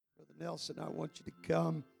Brother Nelson, I want you to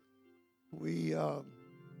come. We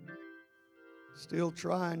still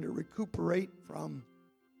trying to recuperate from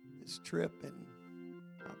this trip, and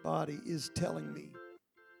my body is telling me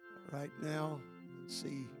right now, let's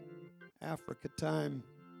see, Africa time,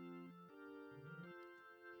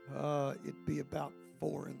 it'd be about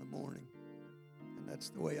 4 in the morning, and that's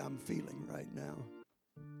the way I'm feeling right now.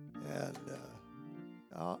 And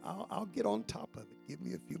I'll get on top of it. Give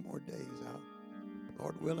me a few more days.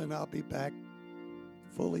 Lord willing, I'll be back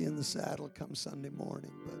fully in the saddle come Sunday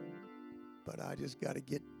morning. But I just got to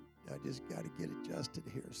get adjusted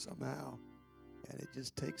here somehow, and it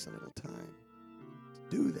just takes a little time to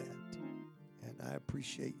do that. And I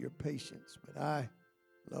appreciate your patience. But I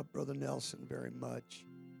love Brother Nelson very much.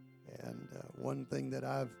 And one thing that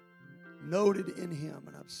I've noted in him,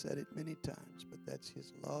 and I've said it many times, but that's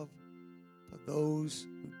his love for those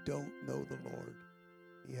who don't know the Lord.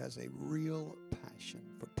 He has a real passion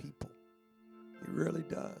for people. He really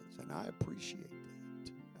does, and I appreciate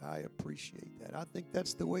that. I appreciate that. I think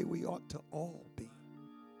that's the way we ought to all be.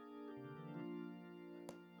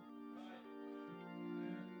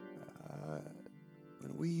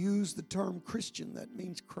 When we use the term Christian, that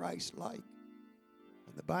means Christ-like.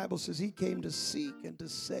 And the Bible says he came to seek and to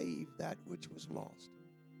save that which was lost.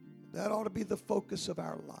 That ought to be the focus of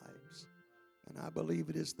our lives. And I believe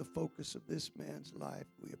it is the focus of this man's life.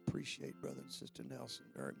 We appreciate Brother and Sister Nelson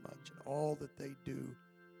very much and all that they do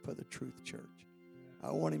for the Truth Church.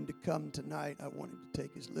 I want him to come tonight. I want him to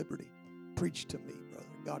take his liberty. Preach to me, brother.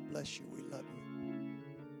 God bless you. We love you.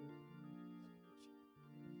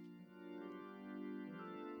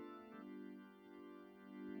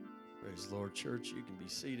 Praise the Lord, church. You can be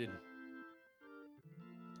seated.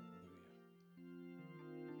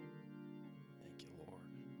 Thank you, Lord.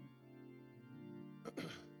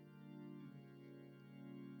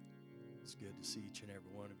 It's good to see each and every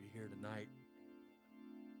one of you here tonight.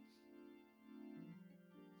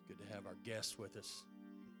 It's good to have our guests with us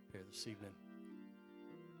here this evening.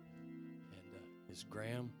 And is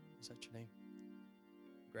Graham, is that your name?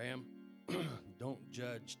 Graham, don't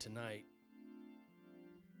judge tonight.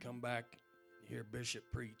 Come back and hear Bishop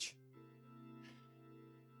preach.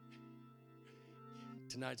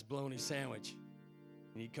 Tonight's bologna sandwich.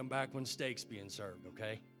 And you come back when steak's being served,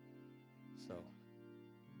 okay? So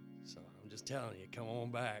I'm just telling you, come on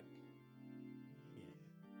back. Yeah.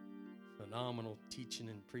 Phenomenal teaching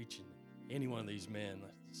and preaching. Any one of these men,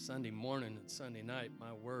 Sunday morning and Sunday night,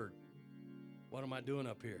 my word. What am I doing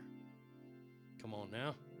up here? Come on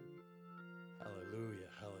now. Hallelujah,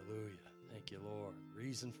 hallelujah. Thank you, Lord.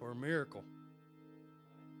 Reason for a miracle.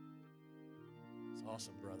 It's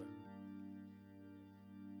awesome, brother.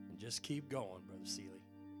 And just keep going, Brother Seeley.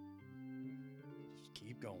 Just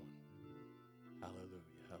keep going.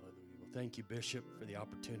 Hallelujah, hallelujah. Well, thank you, Bishop, for the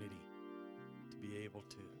opportunity to be able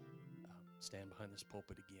to stand behind this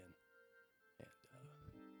pulpit again. And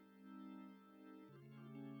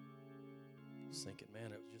I was thinking,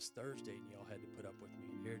 man, it was just Thursday and y'all had to put up with me.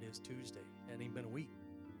 And here it is Tuesday. It hadn't even been a week.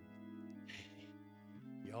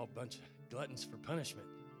 Y'all a bunch of gluttons for punishment.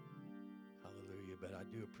 Hallelujah. But I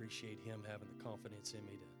do appreciate him having the confidence in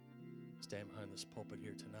me to stand behind this pulpit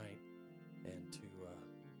here tonight and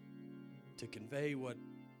to convey what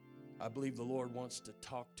I believe the Lord wants to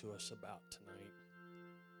talk to us about tonight.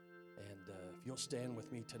 And if you'll stand with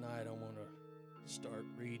me tonight, I want to start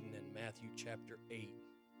reading in Matthew chapter 8.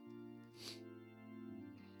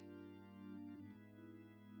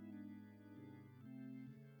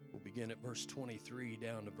 Begin at verse 23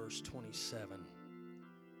 down to verse 27.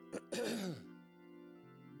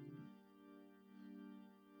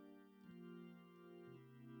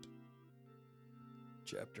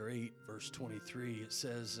 Chapter 8, verse 23, it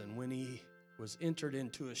says, "And when he was entered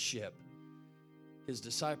into a ship, his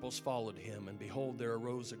disciples followed him, and behold, there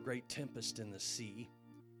arose a great tempest in the sea,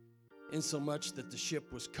 insomuch that the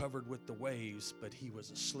ship was covered with the waves, but he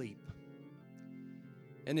was asleep.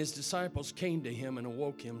 And his disciples came to him and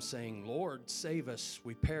awoke him, saying, Lord, save us,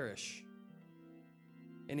 we perish.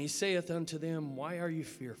 And he saith unto them, Why are you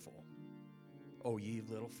fearful, O ye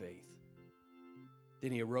of little faith?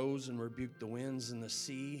 Then he arose and rebuked the winds and the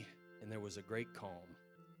sea, and there was a great calm.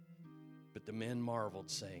 But the men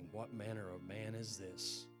marveled, saying, What manner of man is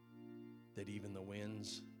this, that even the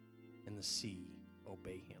winds and the sea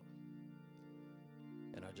obey him?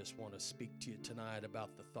 And I just want to speak to you tonight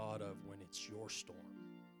about the thought of when it's your storm.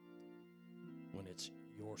 When it's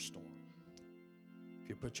your storm. If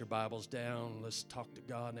you put your Bibles down, let's talk to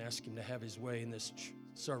God and ask him to have his way in this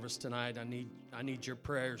service tonight. I need your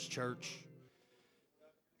prayers, church.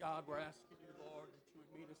 God, we're asking you, Lord, that you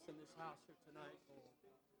would meet us in this house here tonight, Lord.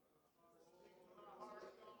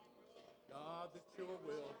 that your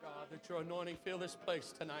will, God, that your anointing fill this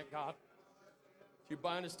place tonight, God. You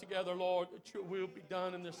bind us together, Lord, that your will be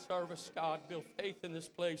done in this service, God. Build faith in this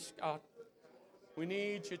place, God. We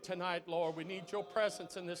need you tonight, Lord. We need your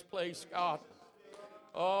presence in this place, God.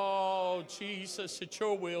 Oh, Jesus, that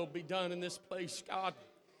your will be done in this place, God.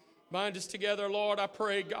 Bind us together, Lord. I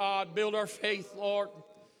pray, God, build our faith, Lord.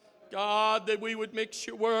 God, that we would mix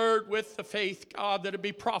your word with the faith, God, that it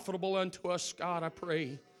be profitable unto us, God, I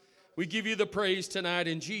pray. We give you the praise tonight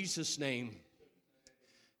in Jesus' name.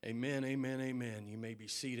 Amen, amen, amen. You may be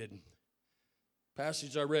seated.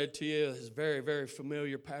 Passage I read to you is a very, very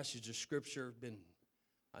familiar passage of Scripture. Been,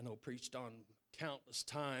 I know, preached on countless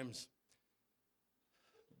times.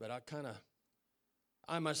 But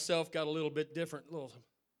I myself got a little bit different, little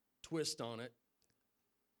twist on it.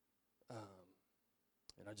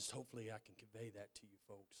 And I just hopefully I can convey that to you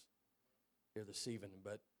folks here this evening.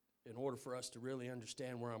 But in order for us to really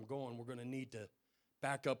understand where I'm going, we're going to need to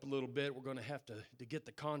back up a little bit. We're going to have to get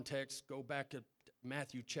the context, go back to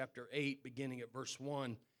Matthew chapter 8, beginning at verse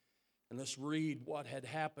 1. And let's read what had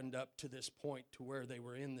happened up to this point to where they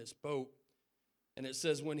were in this boat. And it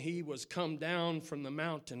says, when he was come down from the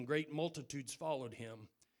mountain, great multitudes followed him.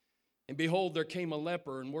 And behold, there came a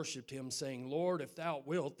leper and worshipped him, saying, Lord, if thou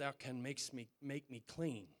wilt, thou can make me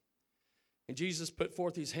clean. And Jesus put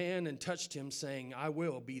forth his hand and touched him, saying, I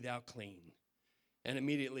will, be thou clean. And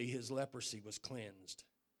immediately his leprosy was cleansed.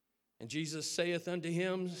 And Jesus saith unto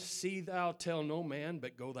him, see thou tell no man,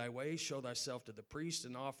 but go thy way, show thyself to the priest,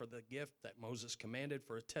 and offer the gift that Moses commanded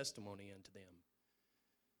for a testimony unto them.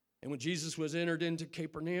 And when Jesus was entered into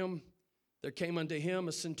Capernaum, there came unto him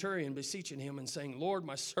a centurion, beseeching him, and saying, Lord,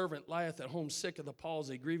 my servant lieth at home sick of the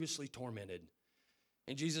palsy, grievously tormented.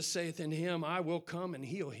 And Jesus saith unto him, I will come and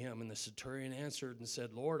heal him. And the centurion answered and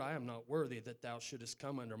said, Lord, I am not worthy that thou shouldest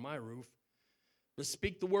come under my roof, but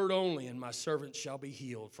speak the word only, and my servant shall be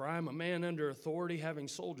healed. For I am a man under authority, having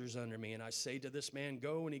soldiers under me. And I say to this man,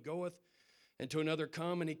 go, and he goeth, and to another,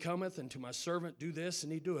 come, and he cometh, and to my servant, do this,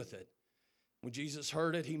 and he doeth it. When Jesus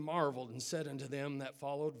heard it, he marveled, and said unto them that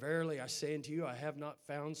followed, verily I say unto you, I have not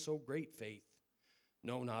found so great faith,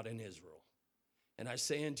 no, not in Israel. And I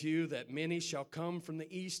say unto you that many shall come from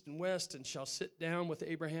the east and west, and shall sit down with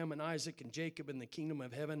Abraham and Isaac and Jacob in the kingdom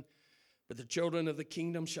of heaven. But the children of the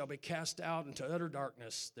kingdom shall be cast out into utter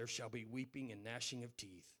darkness. There shall be weeping and gnashing of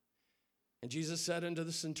teeth. And Jesus said unto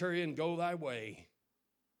the centurion, go thy way,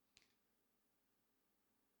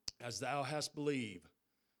 as thou hast believed,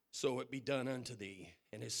 so it be done unto thee.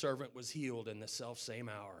 And his servant was healed in the selfsame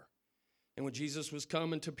hour. And when Jesus was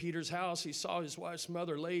come into Peter's house, he saw his wife's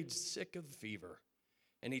mother laid sick of fever.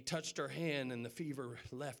 And he touched her hand, and the fever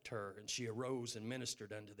left her, and she arose and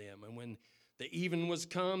ministered unto them. And when the even was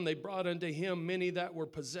come, they brought unto him many that were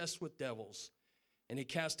possessed with devils. And he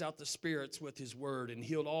cast out the spirits with his word, and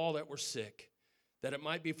healed all that were sick, that it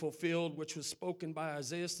might be fulfilled which was spoken by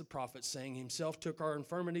Isaiah the prophet, saying, himself took our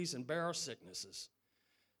infirmities and bare our sicknesses.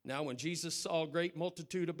 Now when Jesus saw a great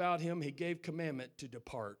multitude about him, he gave commandment to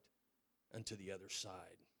depart unto the other side.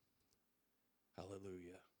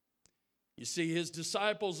 Hallelujah. You see, his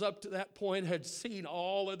disciples up to that point had seen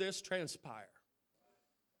all of this transpire.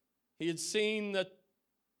 He had seen that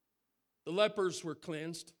the lepers were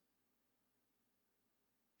cleansed.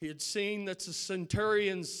 He had seen that the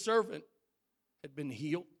centurion's servant had been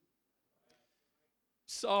healed.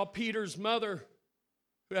 He saw Peter's mother,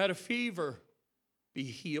 who had a fever, be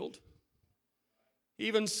healed. He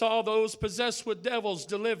even saw those possessed with devils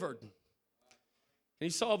delivered. And he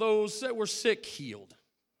saw those that were sick healed.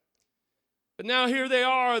 But now here they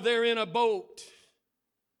are, they're in a boat.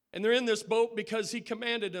 And they're in this boat because he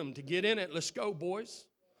commanded them to get in it. Let's go, boys.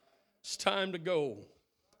 It's time to go.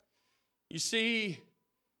 You see,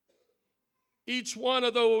 each one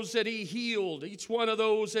of those that he healed, each one of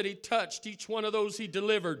those that he touched, each one of those he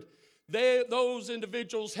delivered, those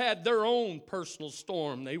individuals had their own personal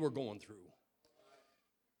storm they were going through.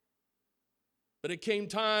 But it came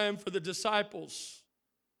time for the disciples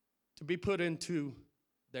to be put into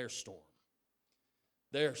their storm.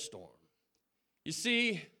 Their storm. You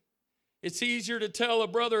see, it's easier to tell a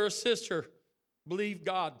brother or sister, believe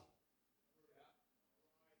God.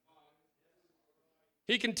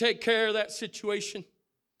 He can take care of that situation.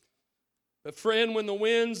 But friend, when the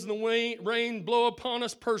winds and the rain blow upon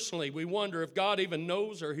us personally, we wonder if God even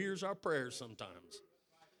knows or hears our prayers sometimes.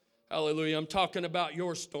 Hallelujah. I'm talking about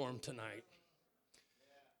your storm tonight.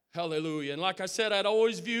 Hallelujah. And like I said, I'd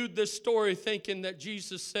always viewed this story thinking that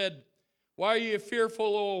Jesus said, why are you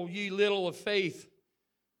fearful, O ye little of faith?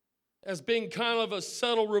 As being kind of a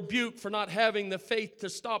subtle rebuke for not having the faith to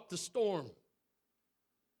stop the storm.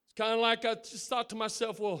 It's kind of like I just thought to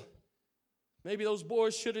myself, well, Maybe those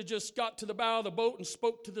boys should have just got to the bow of the boat and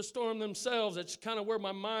spoke to the storm themselves. That's kind of where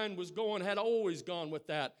my mind was going, had always gone with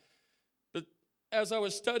that. But as I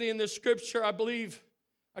was studying this scripture, I believe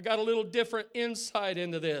I got a little different insight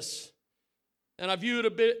into this. And I view it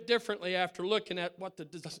a bit differently after looking at what the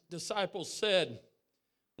disciples said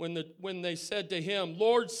when they said to him,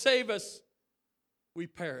 Lord, save us, we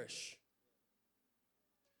perish.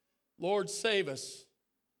 Lord, save us,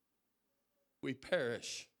 we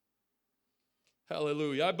perish.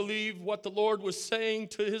 Hallelujah. I believe what the Lord was saying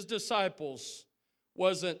to his disciples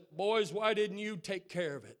wasn't, boys, why didn't you take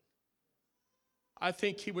care of it? I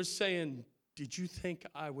think he was saying, did you think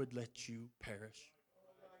I would let you perish?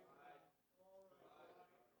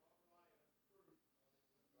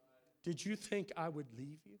 Did you think I would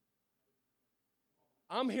leave you?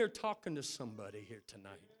 I'm here talking to somebody here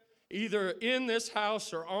tonight. Either in this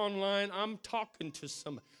house or online, I'm talking to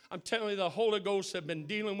somebody. I'm telling you, the Holy Ghost have been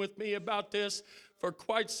dealing with me about this for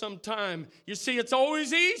quite some time. You see, it's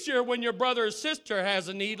always easier when your brother or sister has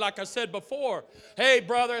a need, like I said before. Hey,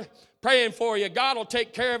 brother, praying for you. God will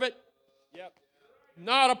take care of it. Yep.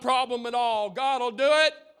 Not a problem at all. God will do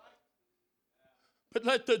it. But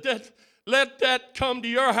let that come to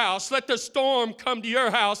your house. Let the storm come to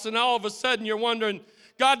your house, and all of a sudden you're wondering,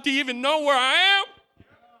 God, do you even know where I am?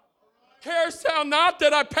 Carest thou not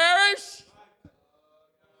that I perish?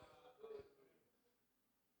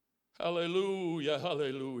 Hallelujah,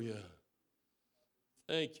 hallelujah.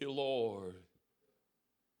 Thank you, Lord.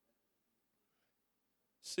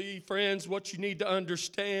 See, friends, what you need to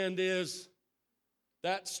understand is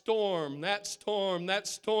that storm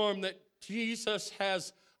that Jesus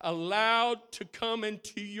has allowed to come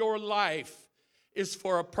into your life is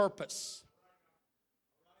for a purpose.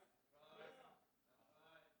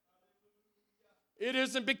 It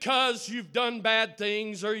isn't because you've done bad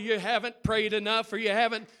things or you haven't prayed enough or you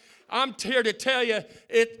haven't. I'm here to tell you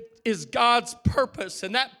it is God's purpose.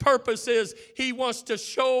 And that purpose is he wants to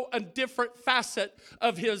show a different facet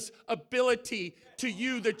of his ability to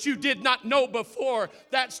you that you did not know before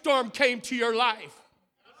that storm came to your life.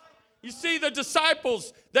 You see, the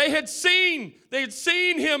disciples, they had seen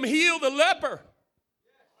him heal the leper.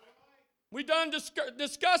 We done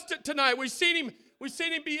discussed it tonight. We seen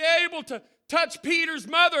him be able to touch Peter's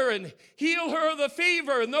mother and heal her of the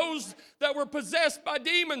fever and those that were possessed by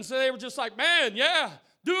demons. And they were just like, man, yeah,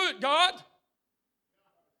 do it, God.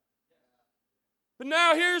 But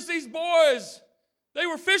now here's these boys. They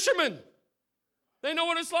were fishermen. They know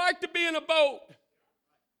what it's like to be in a boat.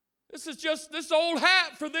 This is just this old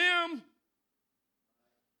hat for them.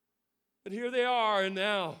 But here they are, and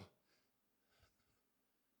now,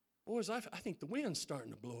 boys, I think the wind's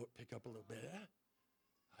starting to pick up a little bit.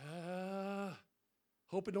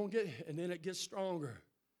 Hope it don't get, and then it gets stronger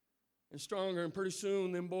and stronger, and pretty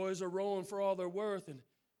soon them boys are rowing for all they're worth, and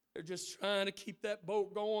they're just trying to keep that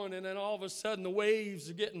boat going, and then all of a sudden the waves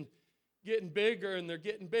are getting bigger, and they're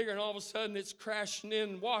getting bigger, and all of a sudden it's crashing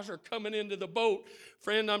in, water coming into the boat.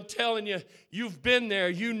 Friend, I'm telling you, you've been there.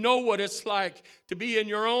 You know what it's like to be in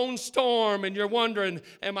your own storm, and you're wondering,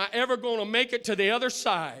 am I ever going to make it to the other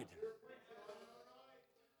side?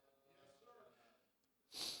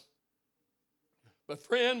 But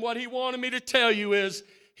friend, what he wanted me to tell you is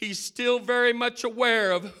he's still very much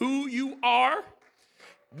aware of who you are,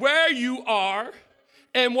 where you are,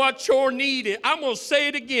 and what your need is. I'm going to say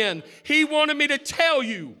it again. He wanted me to tell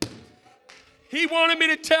you.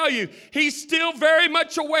 He's still very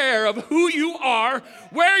much aware of who you are,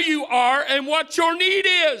 where you are, and what your need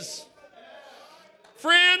is.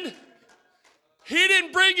 Friend, he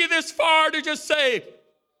didn't bring you this far to just say,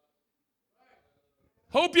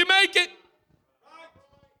 hope you make it.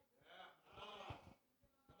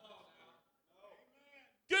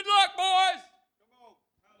 Good luck, boys.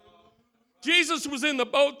 Jesus was in the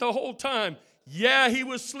boat the whole time. Yeah, he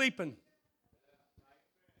was sleeping.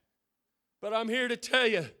 But I'm here to tell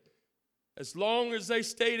you, as long as they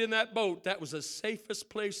stayed in that boat, that was the safest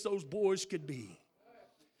place those boys could be.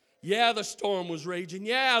 Yeah, the storm was raging.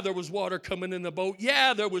 Yeah, there was water coming in the boat.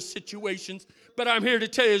 Yeah, there was situations. But I'm here to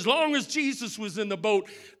tell you, as long as Jesus was in the boat,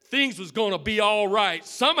 things was going to be all right.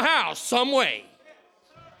 Somehow, some way.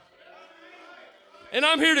 And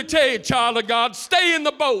I'm here to tell you, child of God, stay in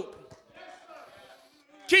the boat.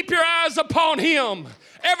 Keep your eyes upon him.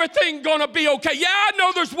 Everything's going to be okay. Yeah, I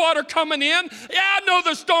know there's water coming in. Yeah, I know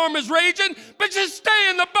the storm is raging. But just stay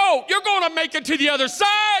in the boat. You're going to make it to the other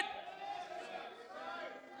side.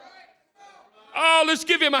 Oh, let's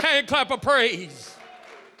give him a hand clap of praise.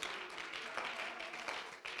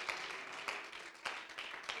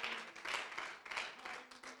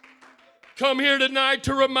 come here tonight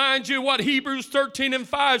to remind you what Hebrews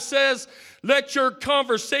 13:5 says. Let your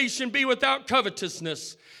conversation be without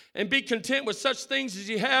covetousness, and be content with such things as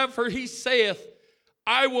you have. For he saith,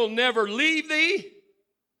 I will never leave thee,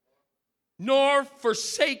 nor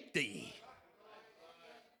forsake thee.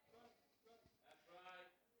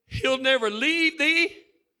 He'll never leave thee,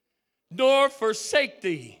 nor forsake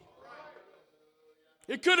thee.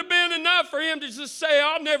 It could have been enough for him to just say,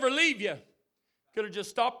 I'll never leave you. Could have just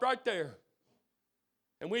stopped right there.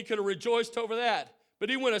 And we could have rejoiced over that.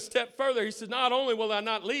 But he went a step further. He said, not only will I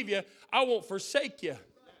not leave you, I won't forsake you.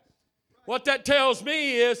 What that tells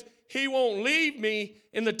me is he won't leave me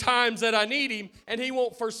in the times that I need him, and he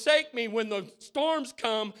won't forsake me when the storms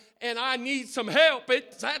come and I need some help.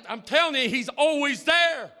 I'm telling you, he's always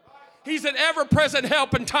there. He's an ever-present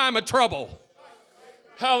help in time of trouble.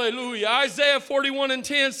 Hallelujah. Isaiah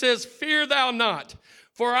 41:10 says, fear thou not,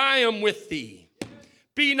 for I am with thee.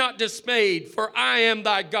 Be not dismayed, for I am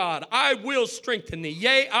thy God. I will strengthen thee.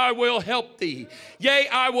 Yea, I will help thee. Yea,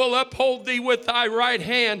 I will uphold thee with thy right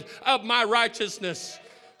hand of my righteousness.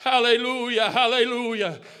 Hallelujah,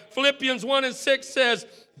 hallelujah. Philippians 1:6 says,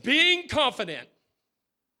 being confident.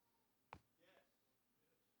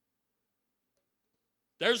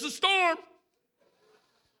 There's a storm.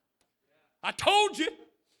 I told you.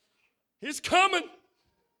 It's coming.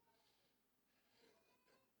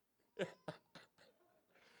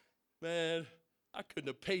 Man, I couldn't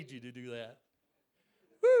have paid you to do that.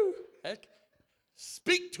 Woo! Heck,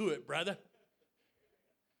 speak to it, brother.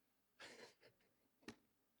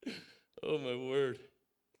 Oh, my word.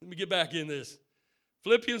 Let me get back in this.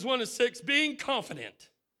 Philippians 1:6, being confident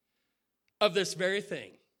of this very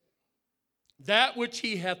thing, that which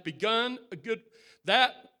he hath begun a good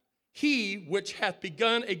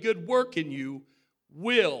work in you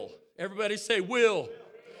will. Everybody say will.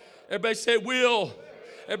 Everybody say will.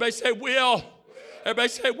 Everybody say will. Everybody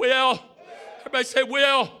say will. Everybody say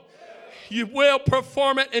will. You will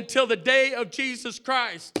perform it until the day of Jesus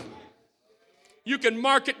Christ. You can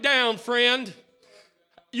mark it down, friend.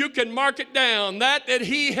 You can mark it down. That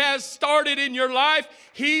he has started in your life,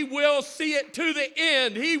 he will see it to the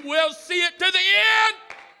end. He will see it to the end.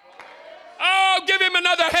 Oh, give him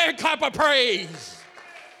another hand clap of praise.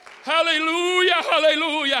 Hallelujah,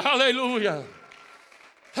 hallelujah, hallelujah.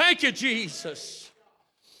 Thank you, Jesus.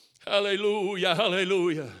 Hallelujah,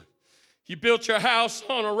 hallelujah. You built your house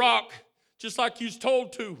on a rock just like you was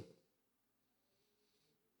told to.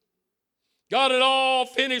 Got it all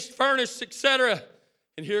finished, furnished, etc.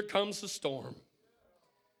 And here comes the storm.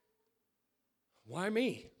 Why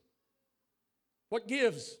me? What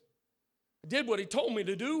gives? I did what he told me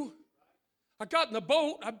to do. I got in the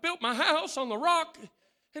boat. I built my house on the rock.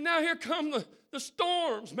 And now here come the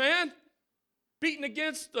storms, man. Beating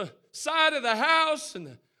against the side of the house and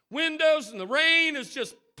the windows, and the rain is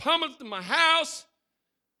just pummeling my house.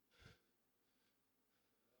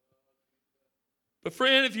 But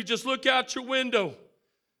friend, if you just look out your window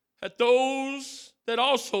at those that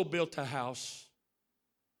also built a house,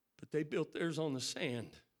 but they built theirs on the sand,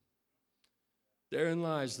 therein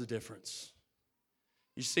lies the difference.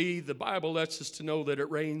 You see, the Bible lets us to know that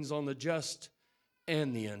it rains on the just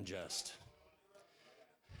and the unjust.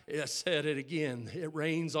 I said it again. It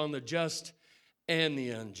rains on the just and the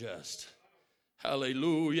unjust.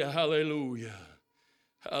 Hallelujah, hallelujah,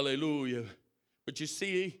 hallelujah. But you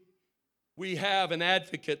see, we have an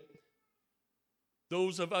advocate.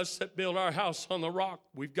 Those of us that build our house on the rock,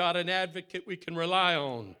 we've got an advocate we can rely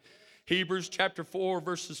on. Hebrews chapter 4,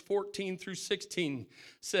 verses 14 through 16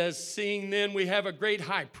 says, seeing then we have a great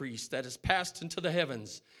high priest that has passed into the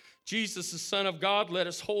heavens, Jesus the Son of God, let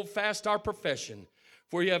us hold fast our profession.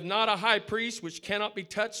 For we have not a high priest which cannot be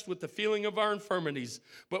touched with the feeling of our infirmities,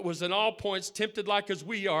 but was in all points tempted like as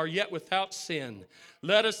we are, yet without sin.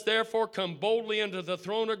 Let us therefore come boldly unto the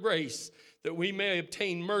throne of grace, that we may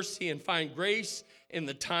obtain mercy and find grace in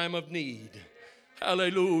the time of need.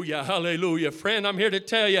 Hallelujah, hallelujah. Friend, I'm here to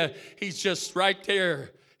tell you, he's just right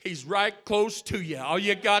there. He's right close to you. All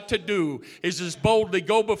you got to do is just boldly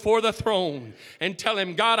go before the throne and tell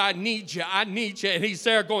him, God, I need you. I need you. And he's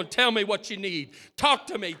there going, tell me what you need. Talk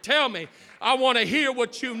to me. Tell me. I want to hear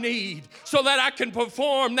what you need so that I can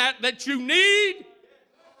perform that you need.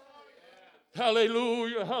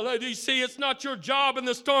 Hallelujah, hallelujah. You see, it's not your job in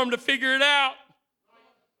the storm to figure it out.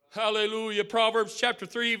 Hallelujah. Proverbs chapter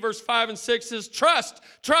 3, verse 5 and 6 says,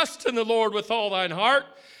 trust in the Lord with all thine heart,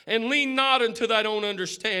 and lean not unto thine own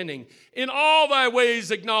understanding. In all thy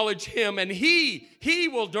ways acknowledge him, and he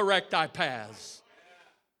will direct thy paths.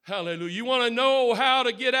 Hallelujah. You want to know how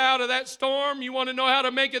to get out of that storm? You want to know how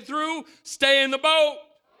to make it through? Stay in the boat.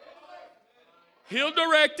 He'll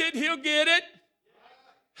direct it. He'll get it.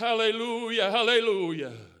 Hallelujah,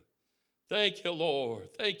 hallelujah. Thank you,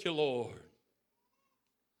 Lord. Thank you, Lord.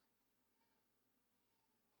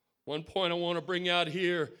 One point I want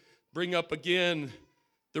to bring up again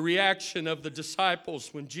the reaction of the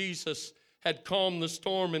disciples when Jesus had calmed the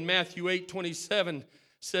storm. In Matthew 8:27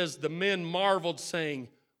 says, the men marveled, saying,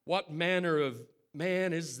 what manner of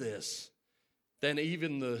man is this? Then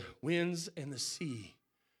even the winds and the sea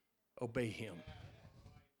obey him.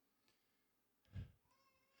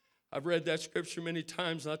 I've read that scripture many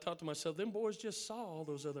times, and I thought to myself, them boys just saw all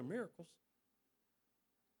those other miracles.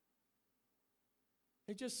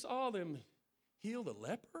 They just saw them heal the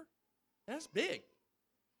leper. That's big.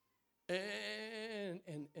 And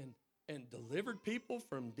delivered people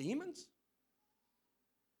from demons.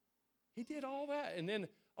 He did all that. And then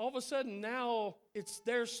all of a sudden now it's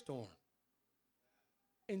their storm.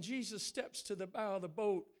 And Jesus steps to the bow of the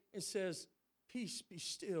boat and says, peace, be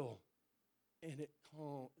still. And it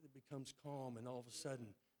becomes calm, and all of a sudden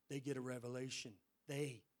they get a revelation.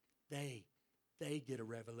 They get a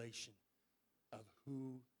revelation of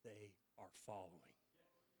who they are following.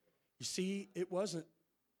 You see, it wasn't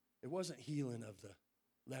healing of the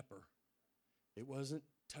leper. It wasn't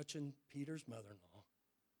touching Peter's mother-in-law.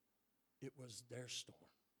 It was their storm.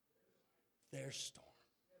 Their storm.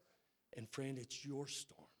 And friend, it's your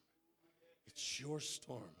storm. It's your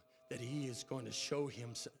storm that he is going to show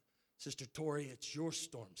himself. Sister Tori, it's your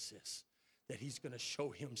storm, sis, that he's going to show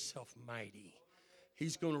himself mighty.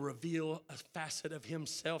 He's going to reveal a facet of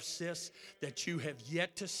himself, sis, that you have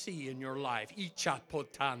yet to see in your life.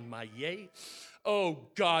 Oh,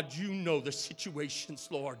 God, you know the situations,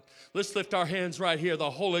 Lord. Let's lift our hands right here. The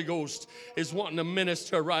Holy Ghost is wanting to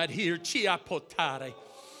minister right here.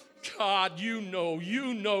 God, you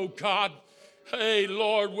know, God. Hey,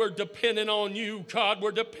 Lord, we're dependent on you. God, we're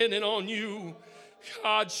dependent on you.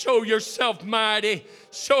 God, show yourself mighty.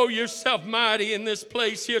 Show yourself mighty in this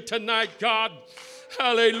place here tonight, God.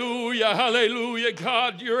 Hallelujah, hallelujah.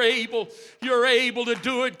 God, you're able. You're able to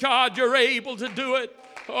do it, God. You're able to do it.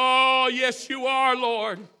 Oh, yes, you are,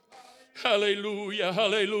 Lord. Hallelujah,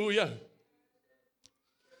 hallelujah.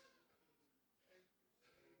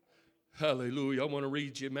 Hallelujah. I want to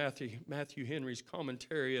read you Matthew Henry's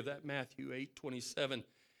commentary of that Matthew 8:27.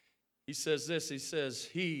 He says this, he says,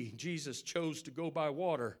 Jesus, chose to go by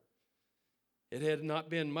water. It had not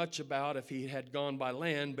been much about if he had gone by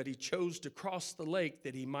land, but he chose to cross the lake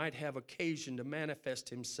that he might have occasion to manifest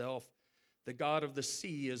himself, the God of the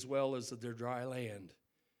sea as well as of the dry land,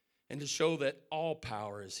 and to show that all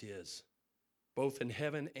power is his, both in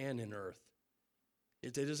heaven and in earth.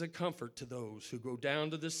 It is a comfort to those who go down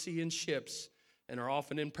to the sea in ships and are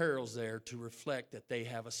often in perils there to reflect that they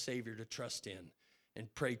have a Savior to trust in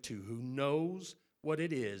and pray to, who knows what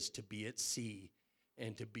it is to be at sea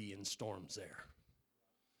and to be in storms there.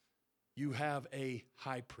 You have a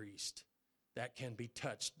high priest that can be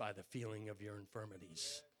touched by the feeling of your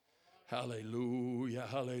infirmities. Hallelujah,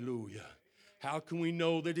 hallelujah. How can we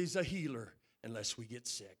know that he's a healer unless we get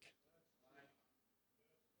sick?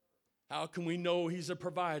 How can we know he's a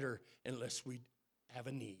provider unless we have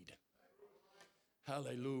a need?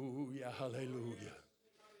 Hallelujah, hallelujah.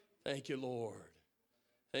 Thank you, Lord.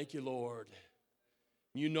 Thank you, Lord.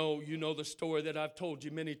 You know the story that I've told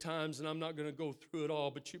you many times, and I'm not going to go through it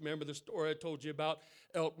all, but you remember the story I told you about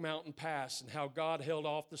Elk Mountain Pass and how God held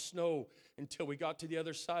off the snow until we got to the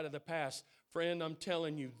other side of the pass. Friend, I'm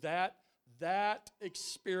telling you, that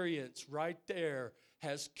experience right there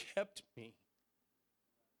has kept me.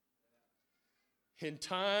 In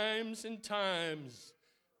times and times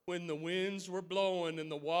when the winds were blowing and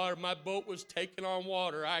my boat was taking on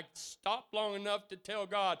water, I stopped long enough to tell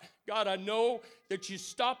God, I know that you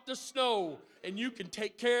stopped the snow and you can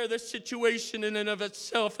take care of this situation in and of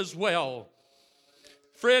itself as well.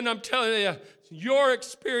 Friend, I'm telling you, your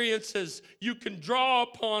experiences you can draw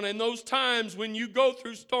upon in those times when you go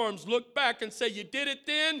through storms. Look back and say, you did it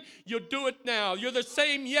then, you'll do it now. You're the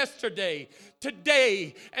same yesterday,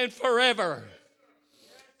 today, and forever.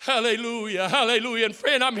 Hallelujah, hallelujah. And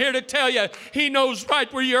friend, I'm here to tell you, he knows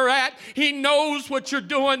right where you're at. He knows what you're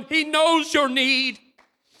doing. He knows your need.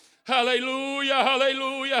 Hallelujah,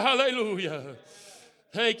 hallelujah, hallelujah.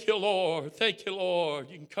 Thank you, Lord. Thank you, Lord.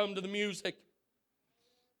 You can come to the music.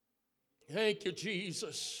 Thank you,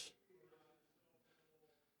 Jesus.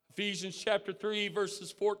 Ephesians chapter 3,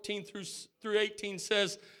 verses 14 through 18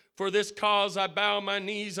 says, for this cause I bow my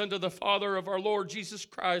knees unto the Father of our Lord Jesus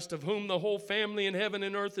Christ, of whom the whole family in heaven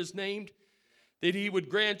and earth is named, that he would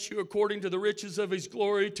grant you according to the riches of his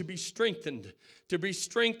glory to be strengthened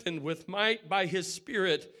with might by his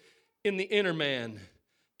Spirit in the inner man,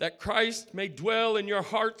 that Christ may dwell in your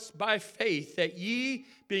hearts by faith, that ye,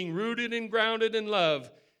 being rooted and grounded in love,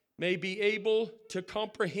 may be able to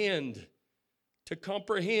comprehend.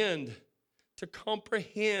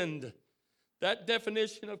 That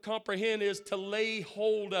definition of comprehend is to lay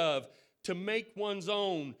hold of, to make one's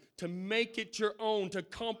own, to make it your own, to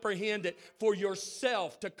comprehend it for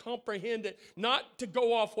yourself, to comprehend it, not to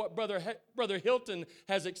go off what Brother Hilton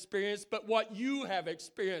has experienced, but what you have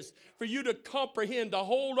experienced, for you to comprehend, to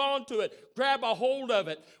hold on to it, grab a hold of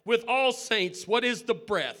it with all saints. What is the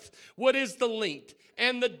breadth? What is the length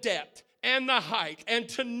and the depth and the height? And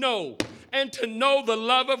to know the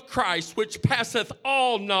love of Christ, which passeth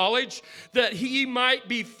all knowledge, that he might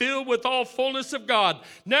be filled with all fullness of God.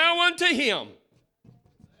 Now unto him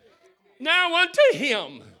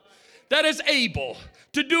that is able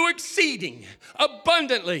to do exceeding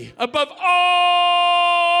abundantly above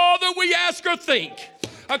all that we ask or think,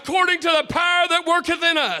 according to the power that worketh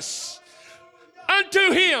in us.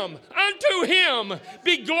 Unto him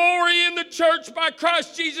be glory in the church by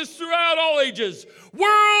Christ Jesus throughout all ages,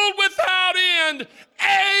 world without end.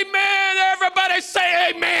 Amen. Everybody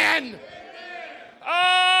say amen. Amen.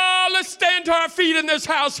 Oh, let's stand to our feet in this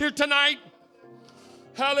house here tonight.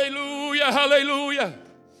 Hallelujah, hallelujah.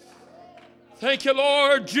 Thank you,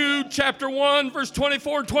 Lord. Jude chapter 1, verse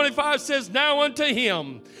 24 and 25 says, now unto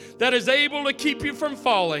him that is able to keep you from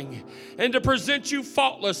falling and to present you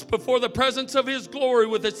faultless before the presence of his glory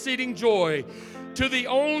with exceeding joy. To the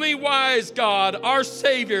only wise God, our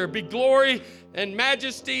Savior, be glory and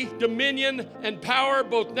majesty, dominion and power,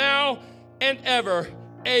 both now and ever.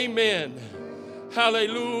 Amen.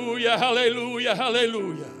 Hallelujah, hallelujah,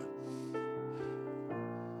 hallelujah.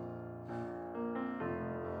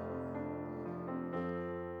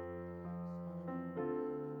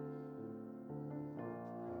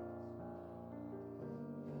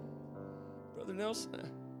 Brother Nelson,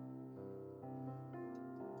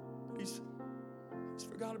 he's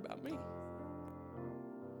forgot about me.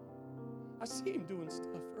 I see him doing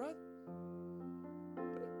stuff, right?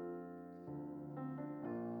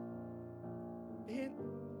 Man,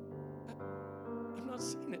 I'm not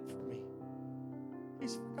seeing it for me.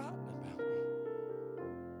 He's forgotten about me.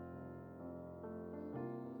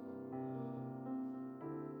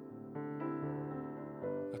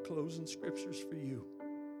 My closing scriptures for you.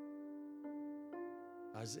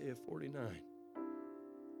 Isaiah 49,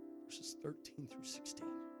 verses 13 through 16.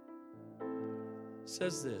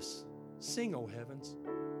 Says this, sing, O heavens,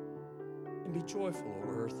 and be joyful, O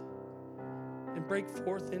earth, and break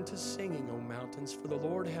forth into singing, O mountains, for the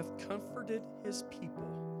Lord hath comforted his people,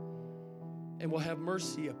 and will have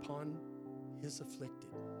mercy upon his afflicted.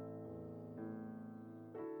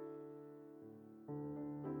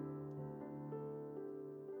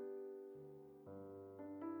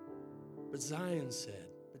 But Zion said,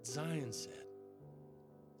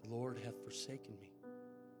 the Lord hath forsaken me,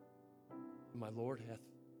 and my Lord hath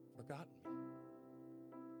forgotten me.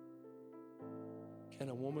 Can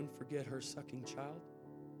a woman forget her sucking child,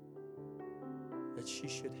 that she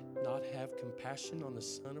should not have compassion on the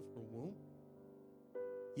son of her womb?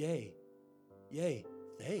 Yea, they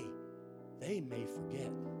may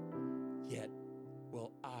forget, yet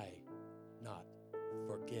will I not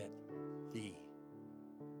forget thee.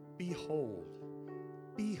 Behold,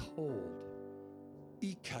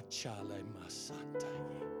 Ikachale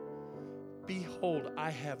Masantaye. Behold,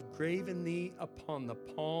 I have graven thee upon the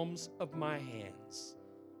palms of my hands.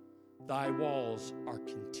 Thy walls are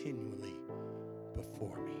continually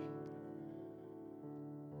before me.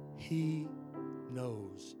 He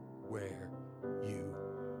knows where you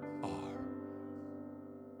are.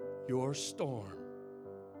 Your storm,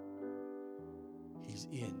 he's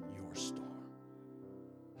in your storm.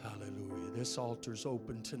 Hallelujah. This altar's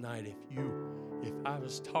open tonight. If I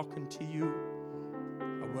was talking to you,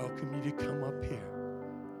 I welcome you to come up here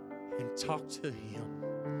and talk to him.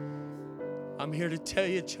 I'm here to tell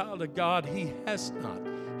you, child of God, he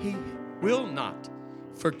will not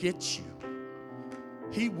forget you.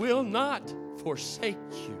 He will not forsake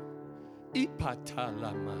you.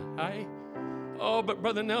 Oh, but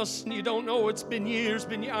Brother Nelson, you don't know. It's been years.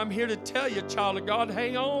 I'm here to tell you, child of God,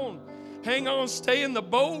 hang on. Hang on, stay in the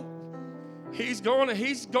boat. He's gonna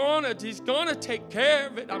take care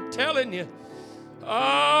of it. I'm telling you.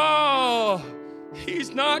 Oh,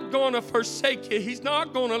 he's not gonna forsake you. He's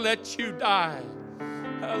not gonna let you die.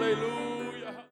 Hallelujah.